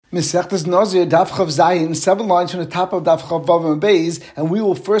Mesechtes Nazir, Daf Chav Zayin, 7 lines from the top of Daf Chav Vav and Beis, and we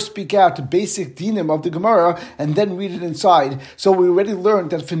will first speak out the basic dinim of the Gemara and then read it inside. So we already learned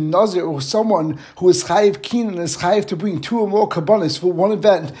that if a Nazir or someone who is chayiv keen and is chayiv to bring 2 or more kabbanis for one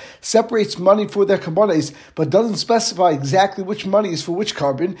event, separates money for their kabbanis, but doesn't specify exactly which money is for which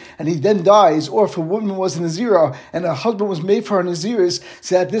carbon, and he then dies, or if a woman was a Nazira and her husband was made for her Naziris,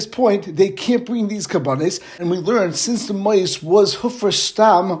 so at this point they can't bring these kabbanis, and we learned since the mais was hufra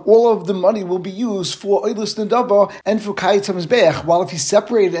stam, all of the money will be used for Oilus Nadava and for Kayetz HaMizbeach, while if he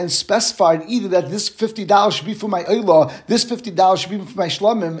separated and specified either that this $50 should be for my Oila, this $50 should be for my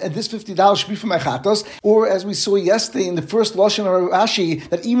Shlamim, and this $50 should be for my Chatos, or as we saw yesterday in the first Lashon of Rashi,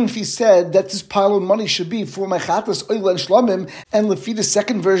 that even if he said that this pile of money should be for my Chatos, Oila, and Shlamim, and Lefi the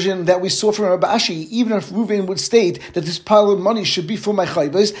second version that we saw from Rabbi Ashi, even if Reuven would state that this pile of money should be for my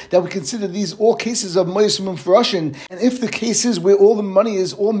Chayvas, that we consider these all cases of Moyes Mumfarashin, and if the cases where all the money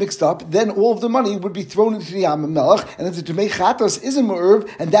is all mixed up, then all of the money would be thrown into the Yam Melech, and if the Dmei Chatos is a Me'urv,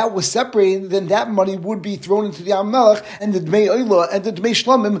 and that was separated, then that money would be thrown into the Yam Melech, and the Dmei Oila and the Dmei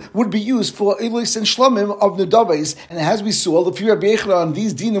Shlamim would be used for Oilos and Shlamim of Nadaves. And as we saw, the Rabbi Yechanan,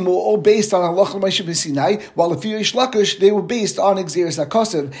 these dinim were all based on Halach L'Moshe B'Sinai, while the Reish Lakish, they were based on Exeris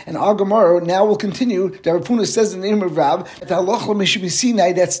HaKosev. And our Gemara now will continue, that Rav Huna says in the name of Rav, that the Halach L'Moshe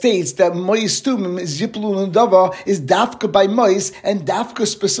B'Sinai that states that Mois Tumim is Yiplu Nadava is Dafka by Mois, and Dafka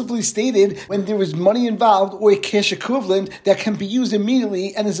specifically stated when there is money involved or a cash equivalent that can be used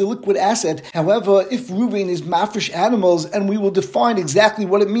immediately and is a liquid asset. However, if Reuven is mafresh animals, and we will define exactly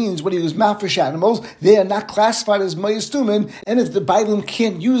what it means when he was mafresh animals, they are not classified as mayas tumin, and if the bailim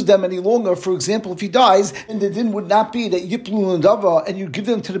can't use them any longer, for example, if he dies, then the din would not be that yiplu nadava and you give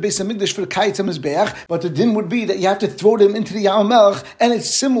them to the Beis HaMikdash for the Kayetz HaMizbeach, but the din would be that you have to throw them into the Yam Melech, and it's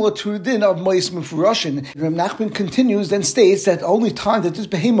similar to the din of mayas mufurashin. Reb Nachman continues, then states that the only time that this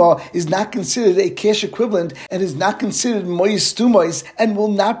behema is not considered a cash equivalent and is not considered mois tumais and will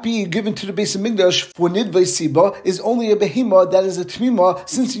not be given to the Beis HaMikdash for nidvei siba is only a behema that is a tmima,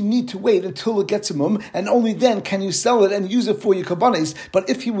 since you need to wait until it gets a mum, and only then can you sell it and use it for your kabbanis. But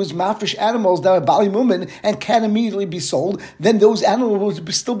if he was mafresh animals that are bali mumin and can immediately be sold, then those animals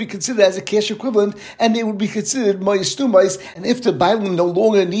would still be considered as a cash equivalent, and they would be considered mois tumais. And if the bailim no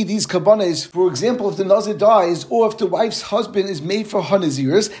longer need these kabbanis, for example, if the nazir dies or if the wife's husband is made for her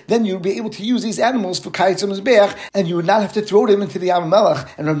naziris, then you'd be able to use these animals for Kayetz HaMizbeach, and you would not have to throw them into the Yam Melech.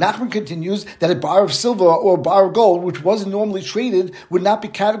 And Rav Nachman continues that a bar of silver or a bar of gold, which wasn't normally traded, would not be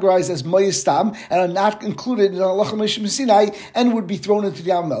categorized as mayas stam and are not included in Halach L'Moshe B'Sinai and would be thrown into the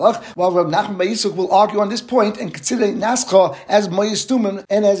Yam Melech. While Rav Nachman Bar Yisuk will argue on this point and consider nascha as mayas tumim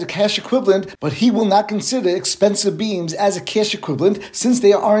and as a cash equivalent, but he will not consider expensive beams as a cash equivalent since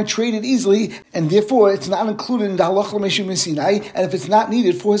they aren't traded easily, and therefore it's not included in the Halach L'Moshe B'Sinai. And if it's not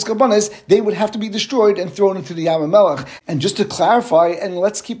needed for his kabbanis, they would have to be destroyed and thrown into the Yam Melech. And just to clarify, and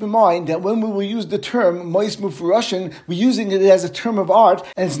let's keep in mind that when we will use the term mois mufurashin, we're using it as a term of art,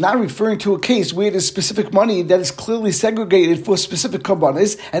 and it's not referring to a case where there's specific money that is clearly segregated for specific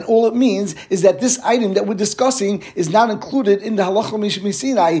kabbanis, and all it means is that this item that we're discussing is not included in the Halach L'Moshe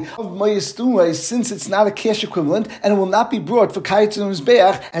B'Sinai of mois tumais, since it's not a cash equivalent, and it will not be brought for Kayetz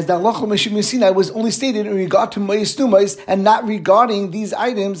HaMizbeach, as the Halach L'Moshe B'Sinai was only stated in regard to mois tumais and not regarding these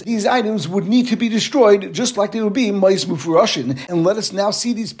items. These items would need to be destroyed just like they would be mois mufurashin. And let us now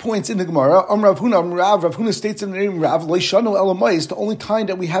see these points in the Gemara. Rav Huna, Rav Huna states in the name of Rav, Leishanu Elamais, the only time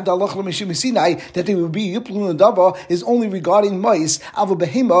that we have the Halach L'Moshe B'Sinai that they would be Yiplu Nadava is only regarding mais, Ava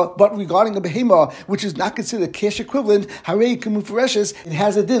Behema, but regarding a Behema, which is not considered cash equivalent, Harei K'Mufureshes, it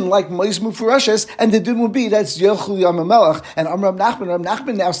has a din like mais Mufureshes, and the din would be that's Yelchul Yam Melech. And Rav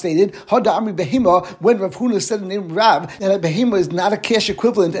Nachman now stated, Hada Amri Behema, when Rav Huna said in the name of Rav, that a Behema is not a cash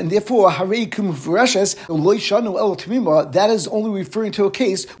equivalent, and therefore Harei K'Mufureshes, Leishanu El Tamima, that is only referring to a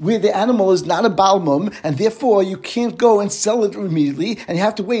case where the animal is not a Baal Mum, and therefore you can't go and sell it immediately, and you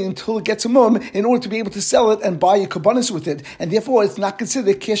have to wait until it gets a mum in order to be able to sell it and buy your kabbanis with it, and therefore it's not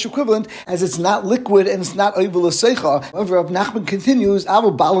considered cash equivalent as it's not liquid and it's not oivel seicha. However, Rav Nachman continues,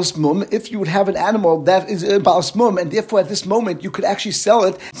 Avo Balas Mum, if you would have an animal that is a Balas Mum, and therefore at this moment you could actually sell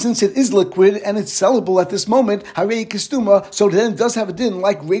it, since it is liquid and it's sellable at this moment, Harei Kistuma, so then it does have a din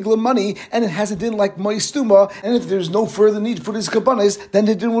like regular money, and it has a din like Moistuma, and if there's no further need for this kabbanis, then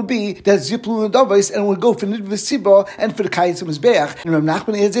the din would be that Ziplu Nadavais, and would go for Nidvei Siba and for the Kayetz HaMizbeach. And Rav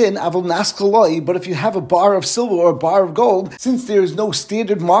Nachman adds in, Avol Naskaloi, but if you have a bar of silver or a bar of gold, since there is no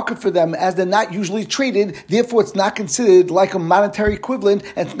standard market for them, as they're not usually traded, therefore it's not considered like a monetary equivalent,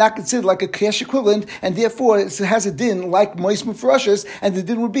 and it's not considered like a cash equivalent, and therefore it has a din like Mois Mufurashes, and the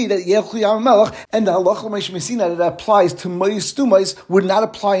din would be that Yelchul Yam Melech, and the Halach L'Moshe B'Sinai that applies to Mois Tumais Stumais would not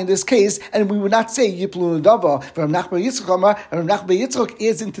apply in this case, and we would not say Yiplu Nadava. Rav Nachman Yitzchak Amar, and Rav Nachman Yitzchak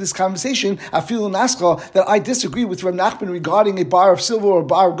adds into this conversation, Afilu Nascha, that I disagree with Rav Nachman regarding a bar of silver or a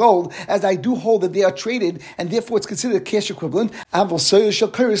bar of gold, as I do hold that they are traded, and therefore it's considered a cash equivalent. However,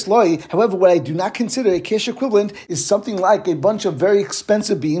 what I do not consider a cash equivalent is something like a bunch of very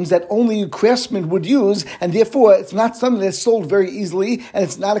expensive beams that only a craftsman would use, and therefore it's not something that's sold very easily, and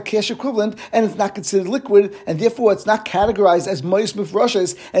it's not a cash equivalent, and it's not considered liquid, and therefore it's not categorized as Mayos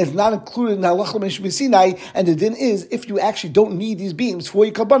Mifrashes, and it's not included in Halacha Mishmisinai. And the din is, if you actually don't need these beams for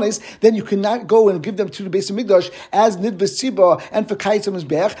your kabbanis, then you cannot go and give them to the Beis Hamikdash as Nidvas Tziba and for Kayitz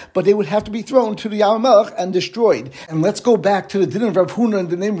HaMizbeach, but they would have to be thrown to the Yam HaMelech and destroyed. And let's go back to the din of Rav Huna in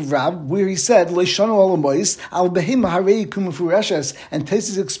the name of Rav, where he said, Leishanu al Mois, al Behema Harei Kumufurashes. And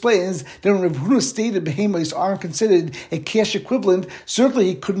Taisus explains that when Rav Huna stated Behemas aren't considered a cash equivalent, certainly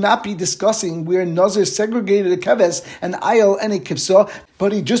he could not be discussing where Nazir segregated a keves, an ayel, and a kipsa,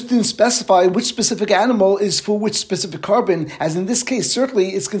 but he just didn't specify which specific animal is for which specific carbon, as in this case, certainly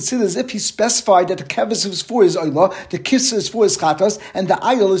it's considered as if he specified that the keves is for his ayla, the kipsa is for his chatas, and the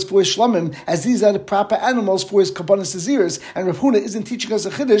ayel is for his shlamim, as these are the proper animals for his kabbanis ears. And Rav Huna isn't teaching us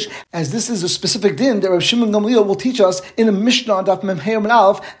a chiddush, as this is a specific din that Rav Shimon Gamliel will teach us in a Mishnah on Daf Mem Hey Amud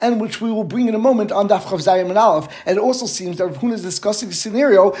Aleph, and which we will bring in a moment on Daf Chav Zayin Amud Aleph. And it also seems that Rav Huna is discussing a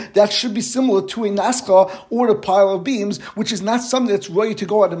scenario that should be similar to a nascha or a pile of beams, which is not something that's ready to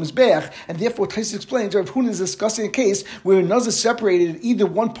go out of Mizbeach, and therefore Taisus explains that Rav Huna is discussing a case where a nazir separated either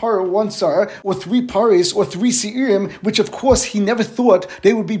one par or one sar, or three paris or three seirim, which of course he never thought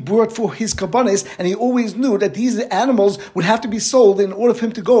they would be brought for his kabbanis, and he always knew that these animals would have to be sold in order for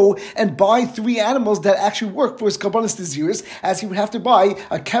him to go and buy three animals that actually work for his kabbanis desires, as he would have to buy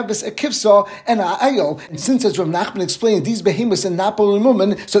a kevis, a kivsa, and a ayel. And since, as Rav Nachman explained, these behemoths and napol and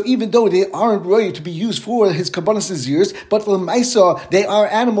mumen, so even though they aren't ready to be used for his kabbanis desires, but l'maisa they are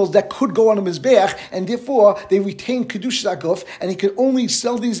animals that could go on a mizbeach, and therefore they retain kedushas aguf, and he can only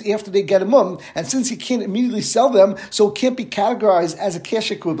sell these after they get a mum. And since he can't immediately sell them, so it can't be categorized as a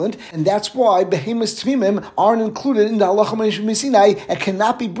cash equivalent, and that's why behemoths tmimim aren't included in the halacha Sinai and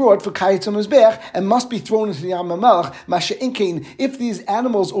cannot be brought for kayitz mizbeach and must be thrown into the Yam HaMelech. Masha inkein, if these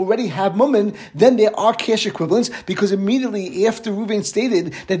animals already have mumin, then they are cash equivalents, because immediately after Reuven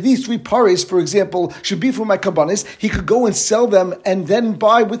stated that these three paris, for example, should be for my kabbanis, he could go and sell them and then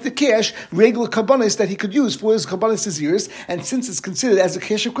buy with the cash regular kabbanis that he could use for his kabbanis ears. And since it's considered as a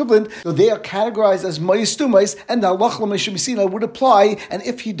cash equivalent, so they are categorized as mayis tumais, and the halacha l'meshamisina would apply. And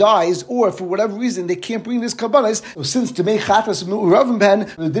if he dies, or for whatever reason they can't bring this kabbanis, so since to make chatas u'ravim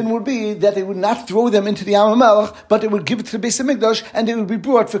ben, the din would be that they would not throw them into the Yam HaMelech, but they would give it to the Beis Hamikdash, and they would be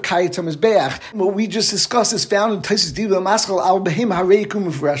brought for kayitz hamizbeach. What we just discussed is found in Taisus Dibur Maschal al Behim Harei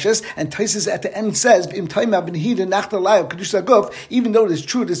Kumufrashes, and Taisus at the end says, "Im Taima ben Hida Nachta Layo Kedusha Guf." Even though it is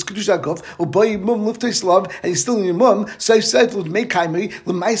true, this Kedusha Guf, Oboy Mum Luftais Love, and he's still in your mum. So I said, "Make kaimri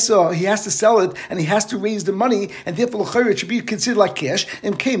l'maisa." He has to sell it, and he has to raise the money, and therefore it should be considered like cash.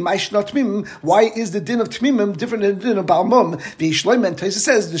 Im Kaim Maishnat Tmimim. Why is the din of Tmimim different than the din of Baal Mum? The Ishleim and Taisus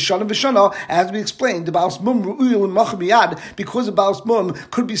says the Shana v'Shana, as we explained, the Baal Mum Ru'uyul and Machabiyad, because the Baal Mum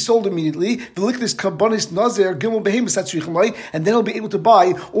could be sold immediately. The Liklis Kabbanis Nazir Gimel Behemoth Satzrichamai, and then he'll be able to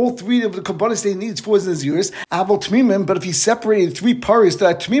buy all three of the kabbanis that he needs for his naziris. Aval Tmimim, but if he separated three paris that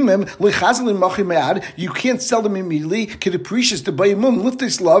are Tmimim, Lechazalim Machimayad, you can't sell them immediately. Kedeprecious to Bayimum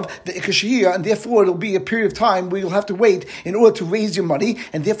Liftis Love, the Ikashia, and therefore it'll be a period of time where you'll have to wait in order to raise your money,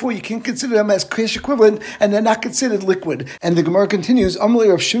 and therefore you can consider them as cash equivalent, and they're not considered liquid. And the Gemara continues, Amalei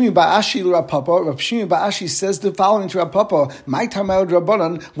Rav Shimi Ba'ashi Rav Papa. Rav Shimi Ba'ashi says the following to Rav Papa, My Tamad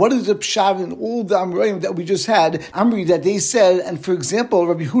Rabbanan, what is the pshat in all the Amroim that we just had? Amri, that they said, and for example,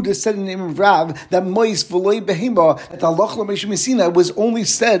 Rabbi Yehuda said in the name of Rav, that Mois V'loi Behema, that the Allah Mesina was only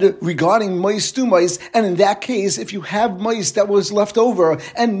said regarding Mois Tumais, and in that case, if you have Mois that was left over,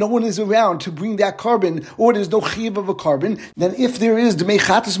 and no one is around to bring that carbon, or there's no Chiv of a carbon, then if there is Dmei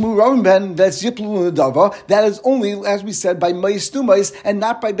Chatas Mu'ravim Ben, that's Yiplu Nadava, that is only, as we said, by Mois Tumais, and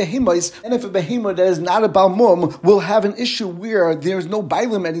not by Behemais. And if a Behema that is not a Balmum will have an issue where there's no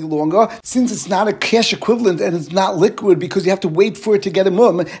Bailim any longer, since it's not a cash equivalent and it's not liquid, because you have to wait for it to get a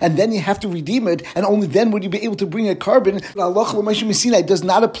mum, and then you have to redeem it, and only then would you be able to bring a carbon. Allah does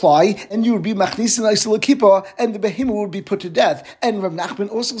not apply, and you would be machnisin isolakipa, and the behemoth would be put to death. And Rav Nachman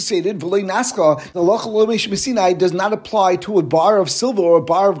also stated, V'loi Naska, the Allah does not apply to a bar of silver or a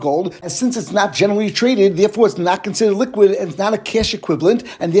bar of gold, and since it's not generally traded, therefore it's not considered liquid, and it's not a cash equivalent,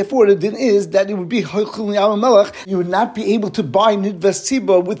 and therefore the din is that it would be you would not be able to buy nidvas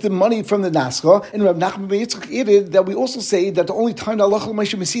tziba with the money from the Naska. And Rav Nachman ben Yitzchak added that we also say that the only time the Allah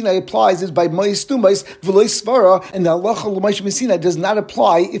applies is by Ma'is Tumais, V'loi Svara, and the Allah Sinai does not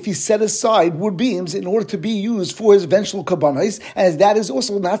apply if he set aside wood beams in order to be used for his eventual kabbanis, as that is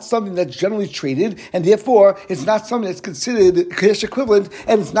also not something that's generally traded, and therefore it's not something that's considered cash equivalent,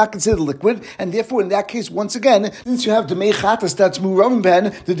 and it's not considered liquid, and therefore in that case, once again, since you have Demei Chatas that's Muravim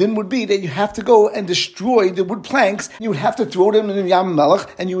Ben, the din would be that you have to go and destroy the wood planks, you would have to throw them in the Yam Melech,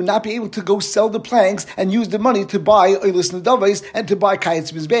 and you would not be able to go sell the planks and use the money to buy Oilis Nadavis and to buy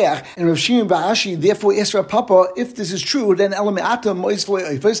Kayetz Mizbeach. And Rav Shimon Bar Ashi therefore asked Rav Papa, if this is true, then Elameata Mois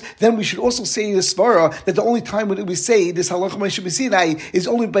V'Loi Oifos, then we should also say the Svara that the only time when we say this Halacha Moshe B'Sinai is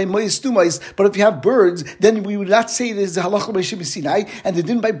only by Mois Tumais, but if you have birds, then we would not say this is the Halacha Moshe B'Sinai, and the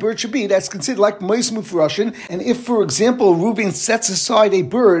din by bird should be that's considered like Mois Mufurashin. And if, for example, Reuben sets aside a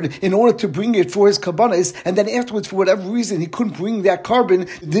bird in order to bring it for his kabbanis, and then afterwards, for whatever reason, he couldn't bring that carbon,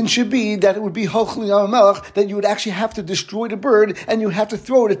 then should be that it would be Halchli Yam Melech, that you would actually have to destroy the bird and you would have to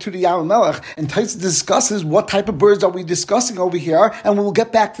throw it to the Yam Melech. And Taisus discusses what type of birds are we discussing over here, and we will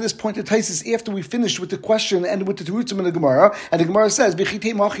get back to this point of Taisus after we finish with the question and with the Terutzim in the Gemara. And the Gemara says, and if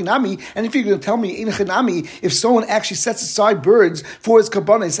you're going to tell me, if someone actually sets aside birds for his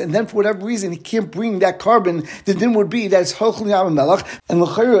kabbanis, and then for whatever reason he can't bring that carbon, the din would be that it's Halchli Yam Melech, and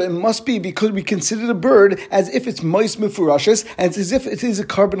l'chayra, it must be because we consider the bird as if it's mois mefurashes, and it's as if it is a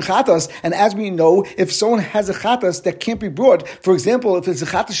carbon chatas. And as we know, if someone has a chatas that can't be brought, for example, if it's a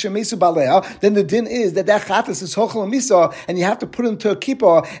chatas shemesu balea, then the din is that chatas is hochel misa, and you have to put it into a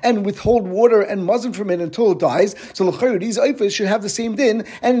kippah and withhold water and muzzin from it until it dies. So l'chayra, these oifes should have the same din,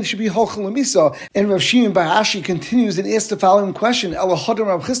 and it should be hochel misa. And Rav Shimon Bar Ashi continues and asks the following question: Ela hadam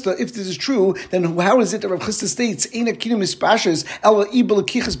Rav Chisda, if this is true, then how is it that Rav Chisda states Eina kinum ispashes Ela ibel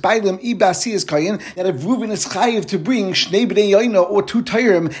kichas bailim ibasiyas kayin, that if Reuben is chayiv to bring shnei b'nei yoina or two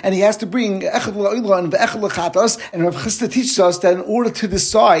tayrim, and he has to bring echad la'oila and ve'echad l'chatas, and Rav Chisda teaches us that in order to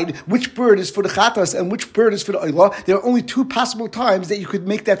decide which bird is for the chatas and which bird is for the oila, there are only two possible times that you could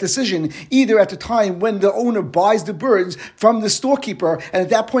make that decision. Either at the time when the owner buys the birds from the storekeeper, and at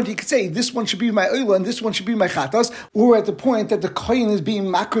that point he could say, this one should be my oila and this one should be my chatas, or at the point that the kohen is being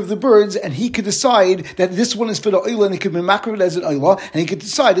makriv of the birds, and he could decide that this one is for the oila and he could be makriv it as an oila, and he could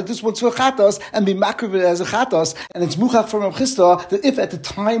decide that this one's for chatas and be makriv it as a chatas. And it's muchach from Rav Chisda that if at the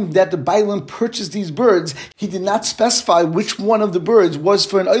time that the bailim purchased these birds, he did not specify which one of the birds was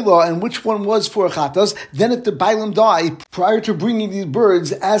for an oila and which one was for a chatas, then if the bailim die prior to bringing these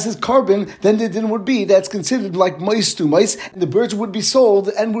birds as his carbon, then the din would be that's considered like mais to mais, and the birds would be sold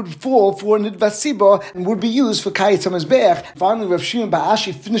and would fall for nidvat siba and would be used for kayetz hamizbeach. Finally, Rav Shimon Bar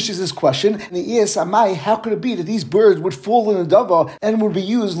Ashi finishes his question and he asks, Amai, how could it be that these birds would fall in a dava and would be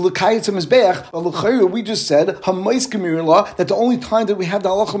used l'kayetz hamizbeach? Well, l'chayru, we just said hamais gemirla, that the only time that we have the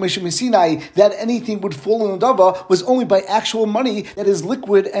halacha Moshe Sinai that anything would fall in a dava was only by actual money that is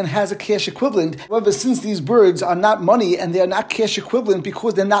liquid and has a cash equivalent. However, since these birds are not money and they are not cash equivalent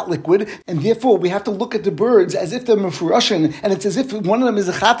because they're not liquid, and therefore we have to look at the birds as if they're mefurashin, and it's as if one of them is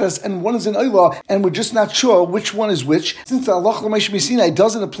a chatas and one is an oila, and we're just not sure which one is which. Since the halacha Moshe Sinai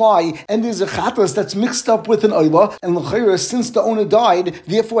doesn't apply, and there's a chatas that's mixed up with an oila, and l'chayra, since the owner died,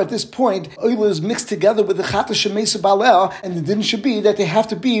 therefore at this point oila is mixed together with the chatas shemesu balea, and the din should be that they have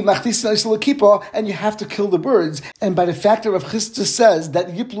to be machtis naisel kippah, and you have to kill the birds. And by the fact that Rav Chisda says that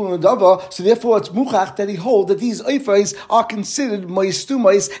yiplu nadava, so therefore it's muchach that he holds that these oifais are considered mais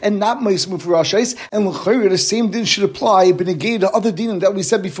tumais and not mais mufurashais, and l'chayra the same din should apply b'negei the other din that we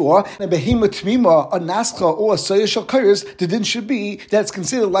said before, and behema tmima, a nascha or a soya shel kairos, the din should be that's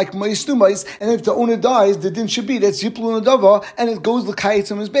considered like mais tumais, and if the owner dies, the din should be that's yiplu nadava, and it goes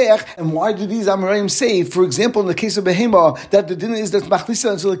l'kayetz hamizbeach. And why do these Amoraim say, for example, in the case of behema, that the din is that's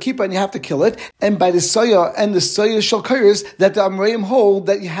machlisa until the kippah and you have to kill it, and by the soya and the soya shel kairos, that the Amoraim hold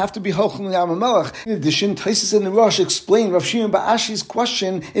that you have to be hochel Yam Melech. In addition, Taisus and the Rosh explain Rav Shimon Bar Ashi's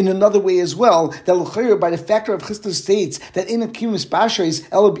question in another way as well, that l'chayr, by the factor of Chisda states that in a kimus bashais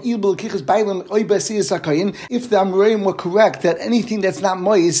elab ibel kichas bailim oibasiyas hakayin, if the Amoraim were correct that anything that's not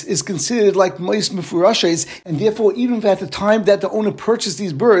mois is considered like mois mefurashes, and therefore even if at the time that the owner purchased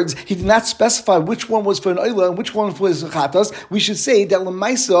these birds, he did not specify which one was for an oila and which one was a chatas, we should say that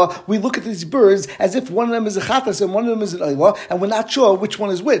l'maisa we look at these birds as if one of them is a chatas and one of them is an oila, and we're not sure which one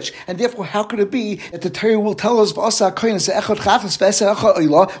is which. And therefore, how could it be that the Torah will tell us v'asa kohen se'echad chatas ve'echad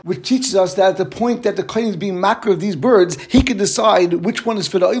oila, which teaches us that at the point that the kohen is being makar of these birds, he could decide which one is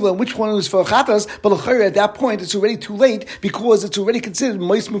for the oila and which one is for chatas. But at that point, it's already too late because it's already considered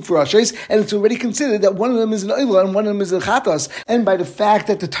mois mufurashes, and it's already considered that one of them is an oila and one of them is a chatas. And by the fact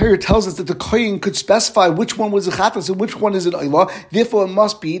that the Torah tells us that the kohen could specify which one was a chatas and which one is an oila, therefore it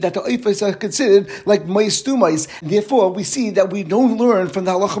must be that the oifas are considered like mois tumais. Therefore, we see that we don't learn from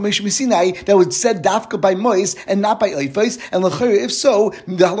the halacha Moshe Sinai that was said dafka by mois and and not by Eifais. And if so,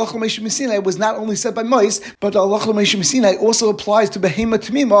 the halacha Moshe Sinai was not only said by Mois, but the halacha Moshe Sinai also applies to behema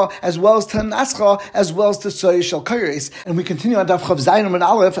tamima as well as to nascha as well as to soy shel kairis. And we continue on Daf Chav Zayin and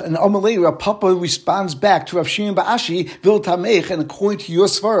Aleph, and Amalei Rav Papa responds back to Rav Shimon Ba'ashi Vil Tamech, and according to your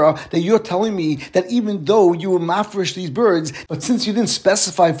svara, that you're telling me that even though you were mafresh these birds, but since you didn't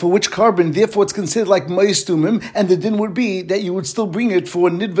specify for which carbon, therefore it's considered like Moistumim, and the din would be that you would still bring it for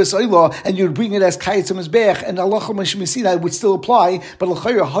Nidvas Oila, and you would bring it as Kayitzim Mizbech, and Allah Moshe Sinai would still apply. But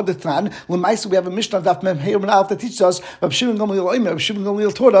l'chayra hadatran l'maisa, we have a mishnah Daf Mem Hey Alf that teaches us. Rav Shimon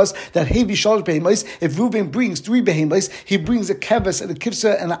Gamliel taught us that Hevi Shalosh Behemos, if Reuven brings 3 behemos, he brings a keves and a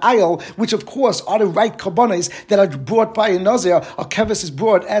kivsa and an ayil, which of course are the right karbanos that are brought by a nazir. A keves is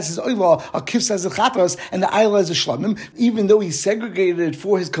brought as his oila, a kivsa as a chatas, and the ayil as a shlamim. Even though he segregated it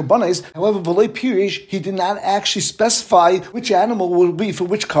for his karbanos, however, v'lei pirish, he did not actually specify which animal will be for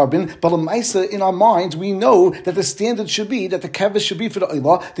which carbon. But l'maisa, in our minds, we know that the standard should be that the keves should be for the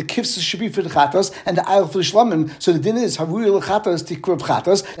oila, the kivsa should be for the chatas, and the ayil for the shlamim. So the din is haruri l'chatas tikra of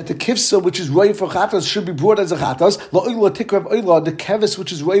chatas, that the kivsa which is roy for chatas should be brought as a chatas, la'oila tikra of oila, the kevis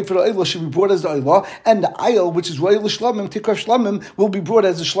which is roy for the oila should be brought as the oila, and the ayil which is roy l'shlamim, tikra of shlamim, will be brought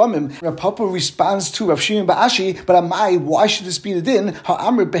as the shlamim. Rav Papa responds to Rav Shimon Ba'ashi, but Amai, why should this be the din?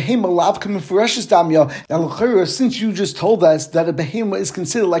 Ha'amr behema lav kamin fureshes damya. Now l'chayra, since you just told us that a behema is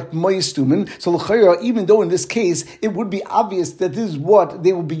considered like moyastumin, so l'chayra, even though in this case it would be obvious that this is what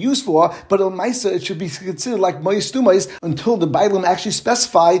they will be used for, but l'maisa it should be considered like moyastumais until the Bailam actually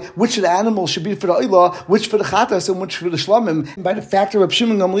specify which of the animals should be for the oila, which for the chatas, and which for the shlamim. And by the fact that Reb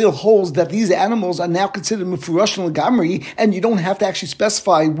Shimon Gamliel holds that these animals are now considered mufurash and legamri, and you don't have to actually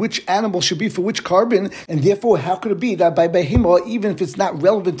specify which animal should be for which carbon, and therefore how could it be that by behema, even if it's not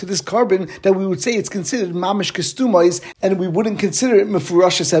relevant to this carbon, that we would say it's considered mamish kestumais, and we wouldn't consider it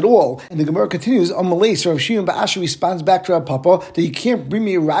mufurashis at all. And the Gemara continues on Malay, so Rav Shimon Ba'ashi responds back to Rav Papa that you can't bring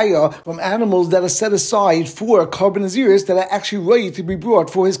me a raya from animals that are set aside for carbon aziris that are actually ready to be brought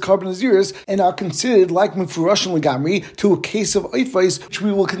for his carbon aziris and are considered like mufurash and legamri to a case of oifais, which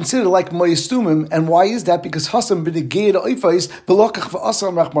we will consider like moyastumim. And why is that? Because Hassan b'negei oifais v'lokach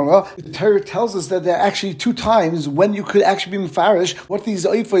v'asam rachmana. The Torah tells us that there are actually 2 times when you could actually be mefarish what these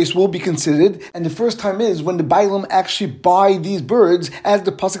oifais will be considered, and the first time is when the Bailam actually buy these birds, as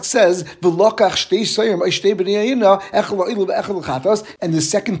the pasuk says, v'lokach shtei sayim shtei b'nei ayina echel la'ilu v'echel chatas, and the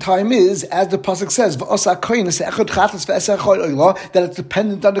second time is as the pasuk says, v'asa koyin echad chatas v'esa echad oila, that it's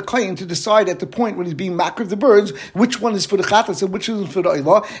dependent on the koyin to decide at the point when he's being makriv the birds which one is for the chatas and which is for the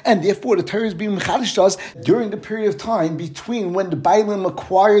oila, and therefore the Torah is being mechadish to us during the period of time between when the Bailam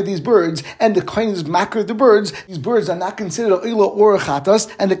acquire these birds and the koyin is makriv the birds. These birds are not considered a oila or a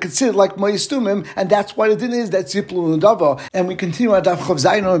chatas, and they're considered like moyastumim, and that's why the din is that ziplu and. And we continue on Daf Chav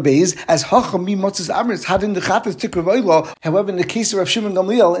Zayin on Beis as hacham mi motzes amris hadin the chatas tikra oila. However, in the case of Rav Shimon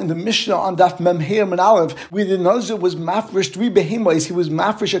Gamliel in the Mishnah on Daf Mem Hey and Aleph, where the nazir was mafresh 3 behemos, he was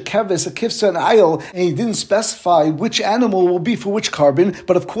mafresh a keves, a kivsa, and ayil, and he didn't specify which animal will be for which carbon.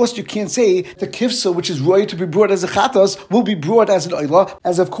 But of course, you can't say the kivsa, which is roy to be brought as a chatas, will be brought as an oila,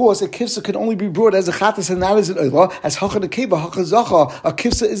 as of course a kivsa can only be brought as a chatas and not as an oila. As hachad a keva, hachad zacha, a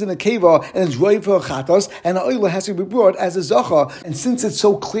kivsa is in a keva and it's roy for a chatas, and an oila has to be brought as a zacha. And since it's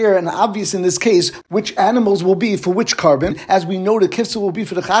so clear and obvious in this case which animals will be for which carbon, as we know the kivsa will be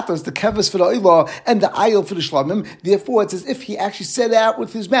for the chatas, the keves for the oila, and the ayil for the shlamim, therefore it's as if he actually said out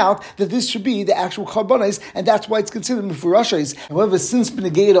with his mouth that this should be the actual karbonis, and that's why it's considered mufurashis. However, since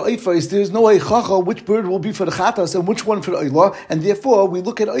b'negei oifais, there is no eichacha which bird will be for the chatas and which one for the oila, and therefore we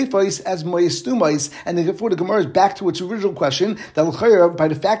look at oifais as moyastumais, and therefore the Gemara is back to its original question that l'chayra, by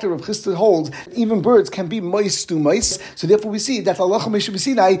the fact that Rav Chisda holds even birds can be moyastumais, so therefore we see that halacha Moshe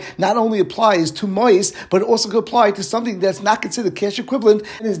Sinai not only applies to mois, but it also could apply to something that's not considered cash equivalent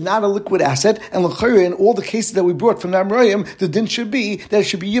and is not a liquid asset. And l'chayra, in all the cases that we brought from the Amoraim, the din should be that it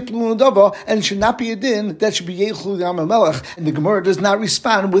should be yiplu l'dava, and it should not be a din that should be yechlu yam melech. And the Gemara does not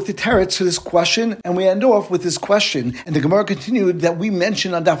respond with the teretz to this question, and we end off with this question. And the Gemara continued that we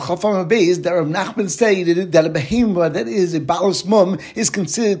mentioned on Daf Chafam Beis that Rav Nachman stated that a behema that is a balus mum is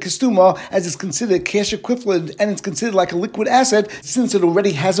considered kestuma, as it's considered cash equivalent and it's considered like a liquid asset since it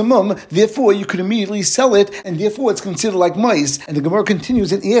already has a mum. Therefore, you could immediately sell it, and therefore it's considered like mice. And the Gemara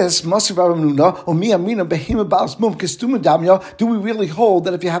continues and asks, Masir Varamnuna, or mi amina behema balus mum kestuma damya. Do we really hold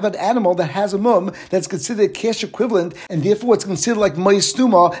that if you have an animal that has a mum that's considered cash equivalent, and therefore it's considered like mice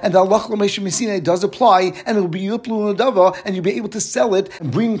stuma, and the Allah Moshe Sinai does apply, and it will be yiplu nadava, and you'll be able to sell it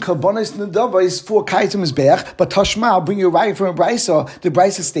and bring karbonis nadavas for kaitim mizbeach. But tashma, bring your right from a brisa. The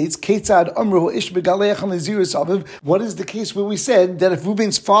brisa states, Ketzad Amru Ish Begaleach Nazirus Aviv. What is the case where we said that if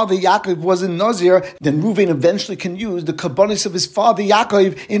Reuben's father Yaakov was a Nazir then Reuven eventually can use the kabbanis of his father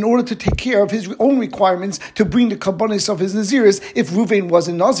Yaakov in order to take care of his own requirements to bring the kabbanis of his Naziris if Reuven was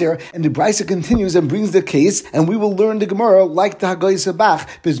a Nazir. And the Brisa continues and brings the case, and we will learn the Gemara like the Hagai Sabach,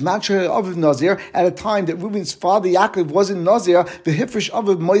 Bizmatra of Nazir, at a time that Reuven's father Yaakov was in Nazir, the Hifrish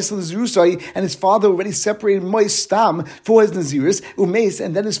of Mois Nazirusai, and his father already separated Mois Stam for his Naziris, Umeis,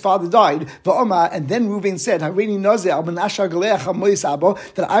 and then his father died. Va'oma, and then Reuven said, Hareini Nazir,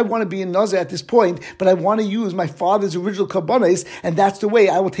 that I want to be a Nazir at this point, but I want to use my father's original kabbanis, and that's the way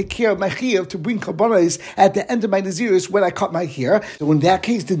I will take care of my chiyuv to bring kabbanis at the end of my Naziris when I cut my hair. So in that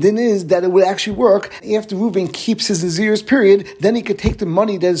case, the din is that it would actually work after Reuven keeps his Naziris period, then he could take the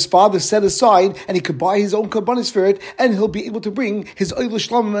money that his father set aside, and he could buy his own kabbanis for it, and he'll be able to bring his oil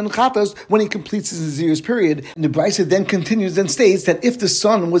shlamim and chatas when he completes his Naziris period. And the Brisa then continues and states that if the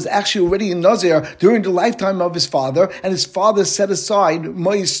son was actually already in Nazir during the lifetime of his father, and his father set aside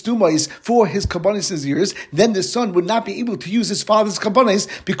mois stumais for his kabbanis Naziris, then the son would not be able to use his father's kabbanis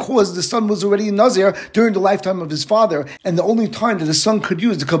because the son was already in Nazir during the lifetime of his father. And the only time that the son could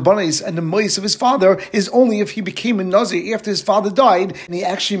use the kabbanis and the mois of his father is only if he became a Nazir after his father died, and he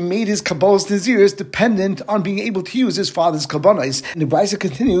actually made his kabbalas Naziris dependent on being able to use his father's kabbanis. And the Brisa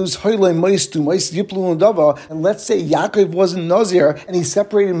continues, and let's say Yaakov was in Nazir and he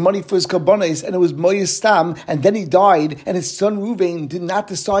separated money for his kabbanis and it was mois stam, and then he died, and his son Reuven did not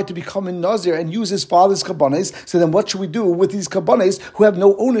decide to become a Nazir and use his father's kabbanis. So then what should we do with these kabbanis who have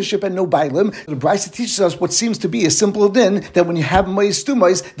no ownership and no bailim? The Brisa teaches us what seems to be a simple din, that when you have mois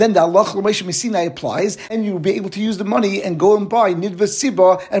stumais, then the halach l'moshe Sinai applies, and you will be able to use the money and go and buy nidva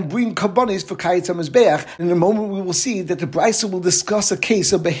siba and bring kabbanis for kayetz hamizbeach. In a moment we will see that the Brisa will discuss a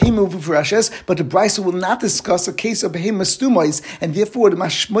case of behemoth v'reshes, but the Brisa will not discuss a case of behemoth stumais, and therefore the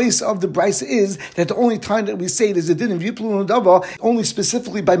mashmois of the Brisa is that the only time that we say there's a din of yiplu dava only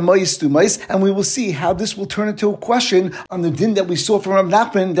specifically by mois stumais, and we will see how this will turn into a question on the din that we saw from Rav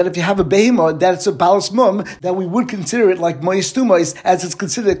Nachman, that if you have a behemoth that it's a balas mum, that we would consider it like mois stumais, as it's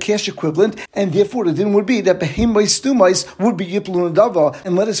considered a cash equivalent, and therefore the din would be that behemoth stumais would be yiplu dava.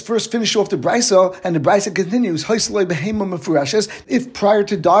 And let us first finish off the Brisa, and the Brisa continues, if prior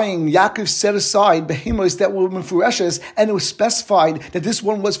to dying Yaakov set aside behemoths that were mefureshes, and it was specified that this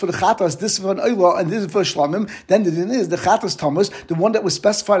one was for the chatas, this is for an oila, and this is for shlamim, then the din is the chatas Thomas, the one that was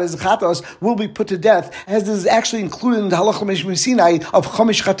specified as the chatas, will be put to death, as this is actually included in the halacha mishmir Sinai of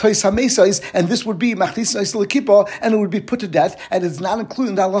chamish chatois hamesais, and this would be machlis l'kippah, and it would be put to death, and it's not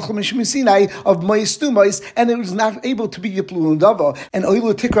included in the halacha mishmir Sinai of mois stumais, and it was not able to be yiplu dava. And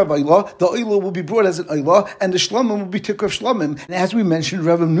oila tikra oila, the oila will be brought as an oila, and the shlamim will be tikra shlamim. And as we mentioned,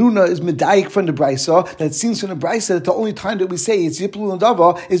 Rav Nuna is medayik from the Brisa, that it seems from the Brisa that the only time that we say it's yiplu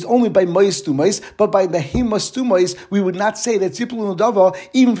dava is only by mois stumais, but by behemoth stumais we would not say that yiplu dava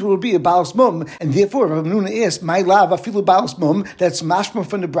even if it would be a balas mum. And therefore Rav Nuna asked, my lav afilu balas mum, that's mashma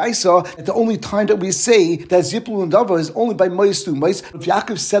from the Brisa, that the only time that we say that yiplu dava is only by mois stumais. If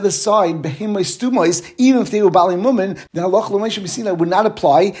Yaakov set aside behemoth stumais, even if they were bali mumin, then halacha l'moshe Sinai would not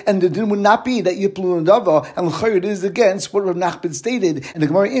apply, and the din would not be that yiplu dava, and l'chayr it is against what Rav Nachman stated. And the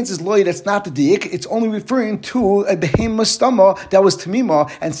Gemara answers, loy, that's not the diik, it's only referring to a behemoth stama that was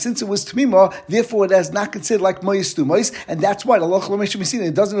tamima, and since it was tamima, therefore it is not considered like mois stumais, and that's why the halacha l'moshe Sinai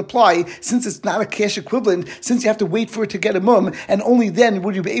doesn't apply, since it's not a cash equivalent, since you have to wait for it to get a mum, and only then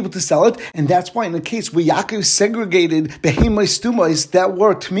would you be able to sell it. And that's why in the case where Yaakov segregated behemoth stumais that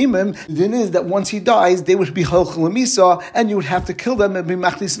were tamimim, the din is that once he dies, they would be halach l'misa, and you would have to kill them and be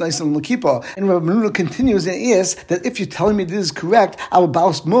machlis and l'kippah. And Rav Nuna continues and asks that if you're telling me this is correct, our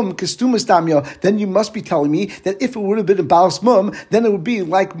balas mum kestumas damya, then you must be telling me that if it would have been a balas mum, then it would be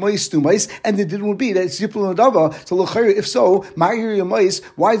like mois stumais, and the din would be that it's yipul nadava. So l'chayr, if so, ma'ir mois,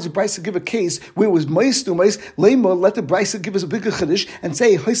 why does the Brisa give a case where it was mois stumais? Lema, let the Brisa give us a bigger chiddush and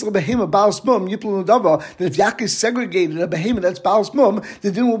say hoysel behema balas mum yipul nadava. That if Yaakov segregated a behema that's balas mum,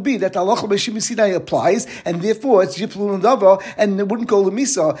 the din will be that the halacha b'shimon Sinai applies, and therefore it's yipul nadava, and it wouldn't go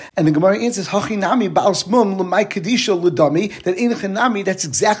lemisa. And the Gemara answers hachinami balas mum l'may kedisha l'dami, that in chinami, that's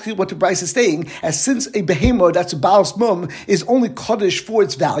exactly what the Brisa is saying, as since a behema that's a balas mum is only kaddish for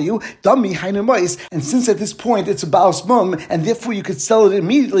its value, dami hainamais, and since at this point it's a balas mum, and therefore you could sell it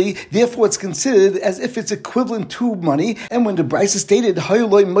immediately, therefore it's considered as if it's equivalent to money. And when the Brisa stated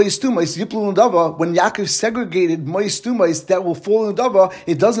hayoloi mois stumais yiplu l'dava, when Yaakov segregated mois stumais that will fall in dava,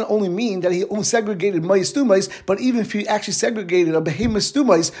 it doesn't only mean that he only segregated mois stumais, but even if he actually segregated a behemoth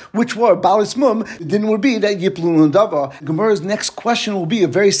stumais, which were balas mum, then would be that yiplu l'dava. Gemara's next question will be a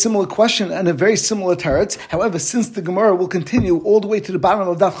very similar question and a very similar teretz. However, since the Gemara will continue all the way to the bottom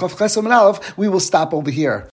of Daf Chav Ches Amud Aleph, we will stop over here.